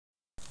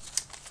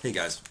Hey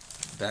guys,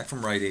 back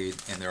from Rite Aid,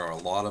 and there are a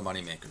lot of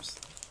money makers.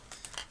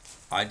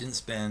 I didn't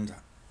spend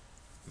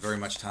very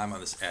much time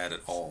on this ad at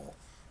all.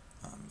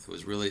 It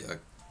was really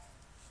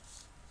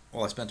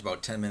well, I spent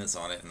about 10 minutes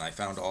on it, and I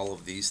found all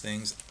of these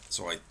things.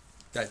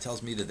 That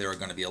tells me that there are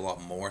going to be a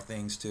lot more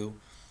things too.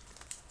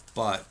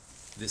 But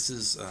this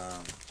is,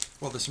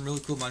 well, there's some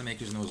really cool money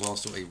makers, and there was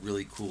also a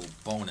really cool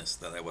bonus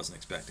that I wasn't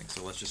expecting.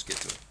 So let's just get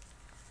to it.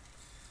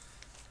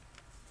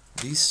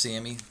 These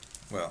Sammy,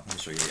 well, let me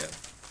show you the ad.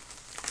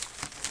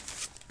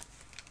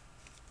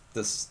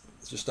 This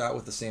just start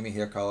with the Sammy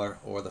hair color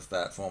or the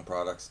fat foam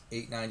products.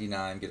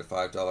 $8.99, get a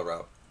 $5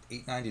 out.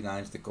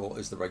 $8.99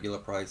 is the regular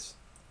price.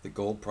 The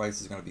gold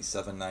price is going to be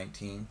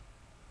 $7.19.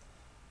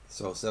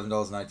 So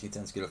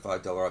 $7.19, get a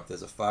 $5 up.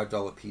 There's a $5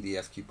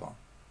 PDF coupon.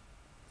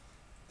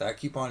 That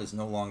coupon is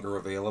no longer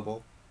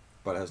available,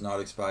 but has not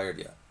expired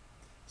yet.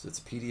 So it's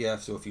a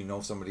PDF. So if you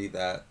know somebody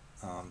that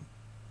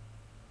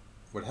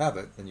would have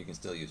it, then you can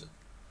still use it.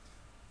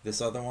 This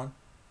other one,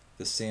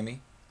 the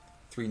Sammy,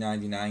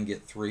 $3.99,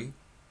 get 3.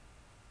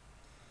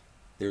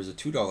 There's a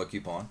 $2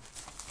 coupon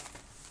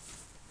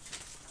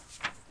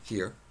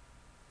here.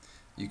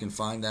 You can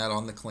find that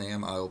on the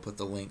clam. I will put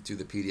the link to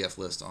the PDF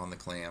list on the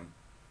clam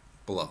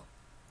below.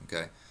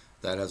 Okay,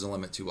 that has a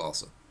limit too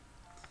also.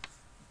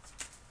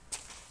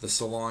 The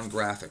salon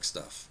graphic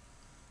stuff.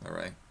 All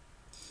right,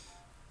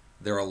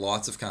 there are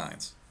lots of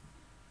kinds.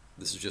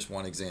 This is just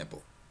one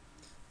example.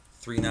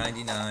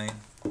 $3.99.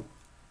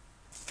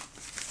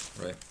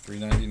 Right,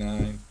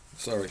 $3.99.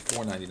 Sorry,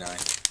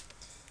 $4.99.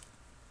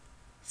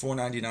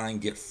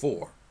 $4.99, get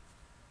 4.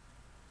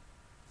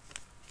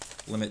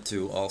 Limit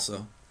 2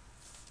 also.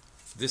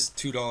 This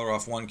 $2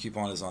 off 1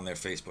 coupon is on their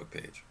Facebook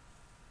page.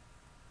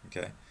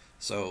 Okay,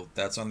 so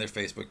that's on their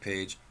Facebook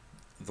page.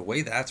 The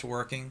way that's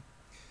working,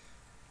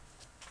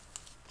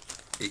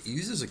 it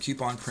uses a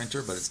coupon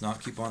printer, but it's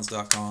not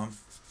coupons.com.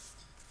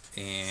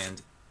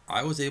 And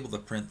I was able to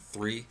print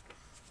 3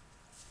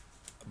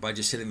 by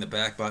just hitting the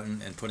back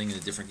button and putting in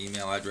a different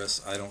email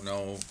address. I don't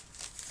know.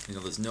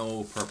 There's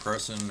no per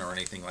person or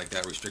anything like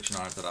that restriction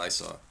on it that I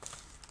saw.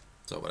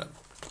 So whatever.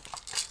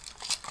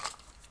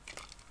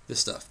 This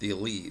stuff, the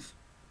Aleve,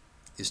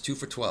 is 2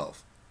 for $12.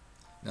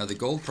 Now the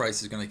gold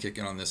price is going to kick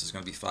in on this. Is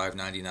going to be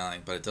 $5.99,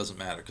 but it doesn't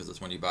matter because it's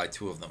when you buy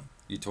 2 of them.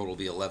 Your total will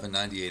be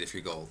 $11.98 if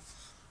you're gold.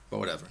 But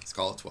whatever, let's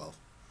call it 12.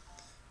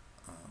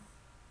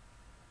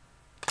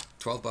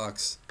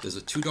 $12. There's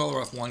a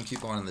 $2 off 1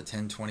 coupon in the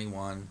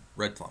 1021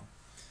 Red Plum.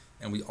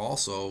 And we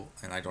also,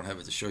 and I don't have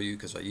it to show you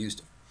because I used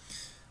it,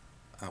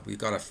 we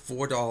got a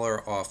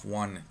 $4 off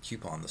 1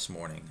 coupon this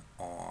morning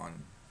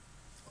on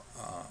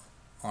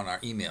our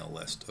email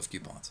list of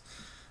coupons.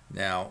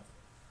 Now,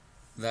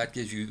 that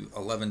gives you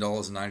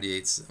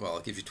 $11.98. Well,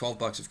 it gives you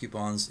 $12 of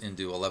coupons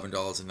into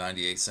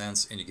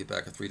 $11.98, and you get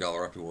back a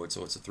 $3 up reward.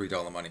 So it's a $3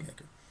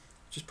 moneymaker,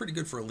 which is pretty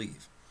good for a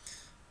leave.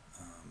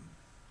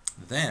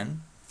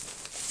 Then,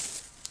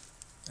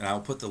 and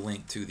I'll put the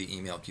link to the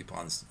email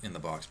coupons in the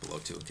box below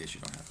too, in case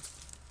you don't have it.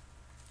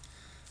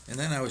 And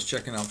then I was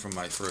checking out from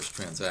my first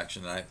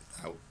transaction, and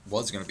I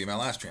was going to be my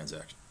last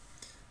transaction.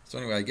 So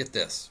anyway, I get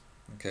this,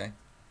 okay?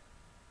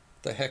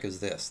 What the heck is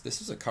this?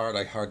 This is a card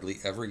I hardly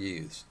ever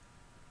use,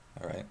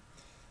 all right?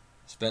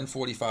 Spend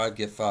 45,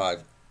 get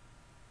 5.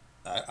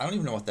 I don't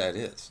even know what that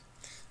is.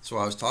 So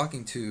I was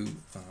talking to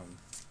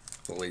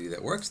the lady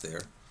that works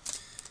there,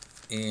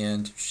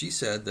 and she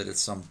said that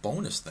it's some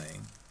bonus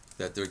thing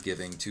that they're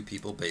giving to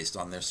people based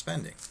on their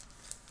spending.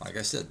 Like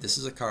I said, this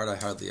is a card I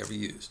hardly ever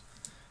use.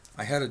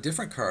 I had a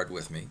different card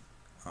with me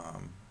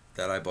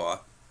that I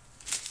bought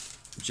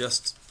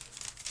just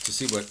to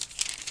see what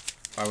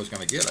I was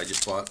going to get. I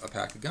just bought a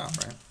pack of gum,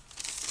 right?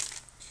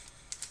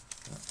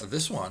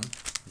 This one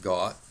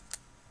got,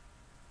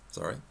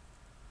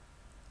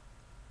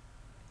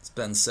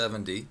 spend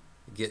 70,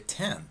 get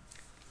 10.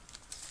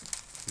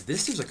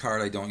 This is a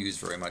card I don't use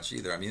very much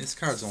either. I mean, this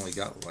card's only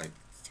got like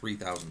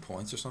 3,000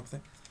 points or something.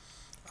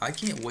 I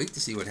can't wait to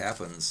see what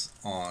happens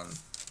on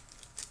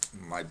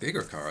my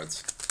bigger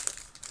cards.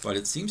 But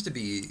it seems to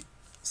be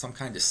some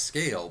kind of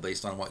scale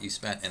based on what you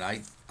spent, and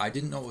I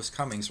didn't know it was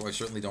coming, so I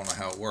certainly don't know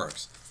how it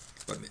works.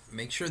 But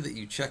make sure that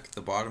you check the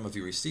bottom of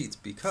your receipts,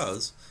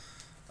 because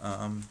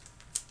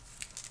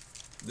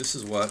this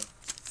is what,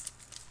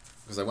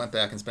 because I went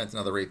back and spent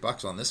another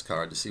 $8 on this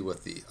card to see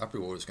what the up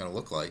reward is going to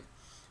look like,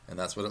 and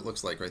that's what it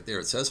looks like right there.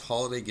 It says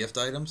holiday gift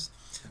items,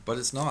 but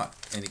it's not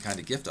any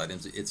kind of gift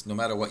items. It's no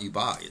matter what you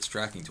buy, it's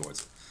tracking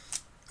towards it.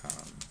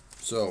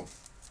 So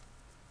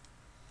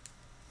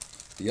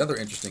the other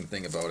interesting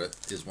thing about it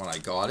is when I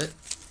got it,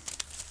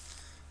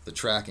 the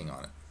tracking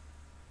on it.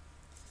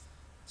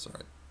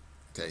 Sorry.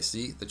 Okay,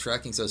 see, the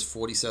tracking says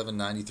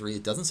 $47.93.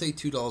 It doesn't say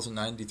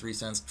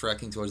 $2.93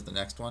 tracking towards the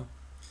next one.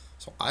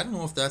 So I don't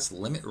know if that's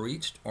limit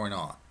reached or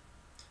not.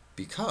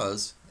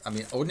 Because, I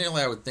mean,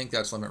 ordinarily I would think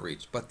that's limit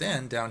reached. But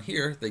then down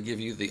here, they give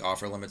you the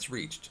offer limits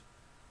reached.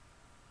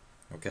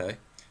 Okay?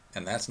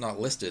 And that's not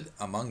listed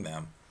among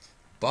them.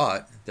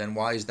 But then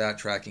why is that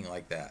tracking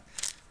like that?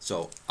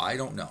 So I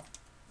don't know.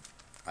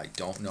 I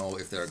don't know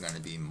if there are going to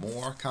be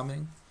more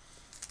coming,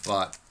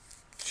 but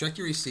check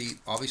your receipt.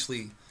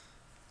 Obviously,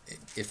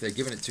 if they're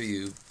giving it to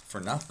you for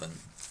nothing,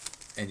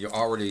 and you're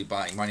already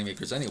buying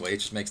Moneymakers anyway, it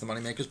just makes the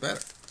Moneymakers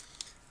better.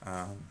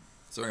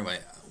 So anyway,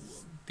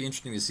 be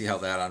interesting to see how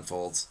that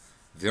unfolds.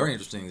 Very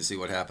interesting to see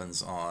what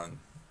happens on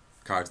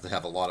cards that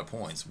have a lot of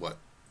points. What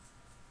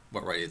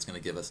Rite Aid's going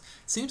to give us.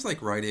 It seems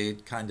like Rite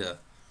Aid kind of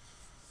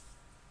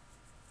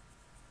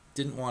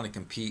didn't want to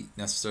compete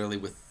necessarily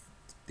with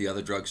the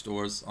other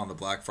drugstores on the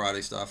Black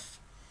Friday stuff.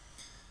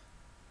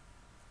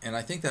 And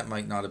I think that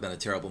might not have been a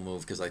terrible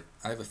move, because I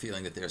have a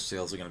feeling that their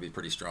sales are going to be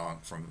pretty strong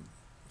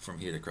from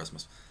here to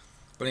Christmas.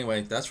 But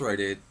anyway, that's Rite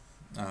Aid.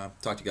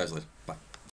 Talk to you guys later. Bye.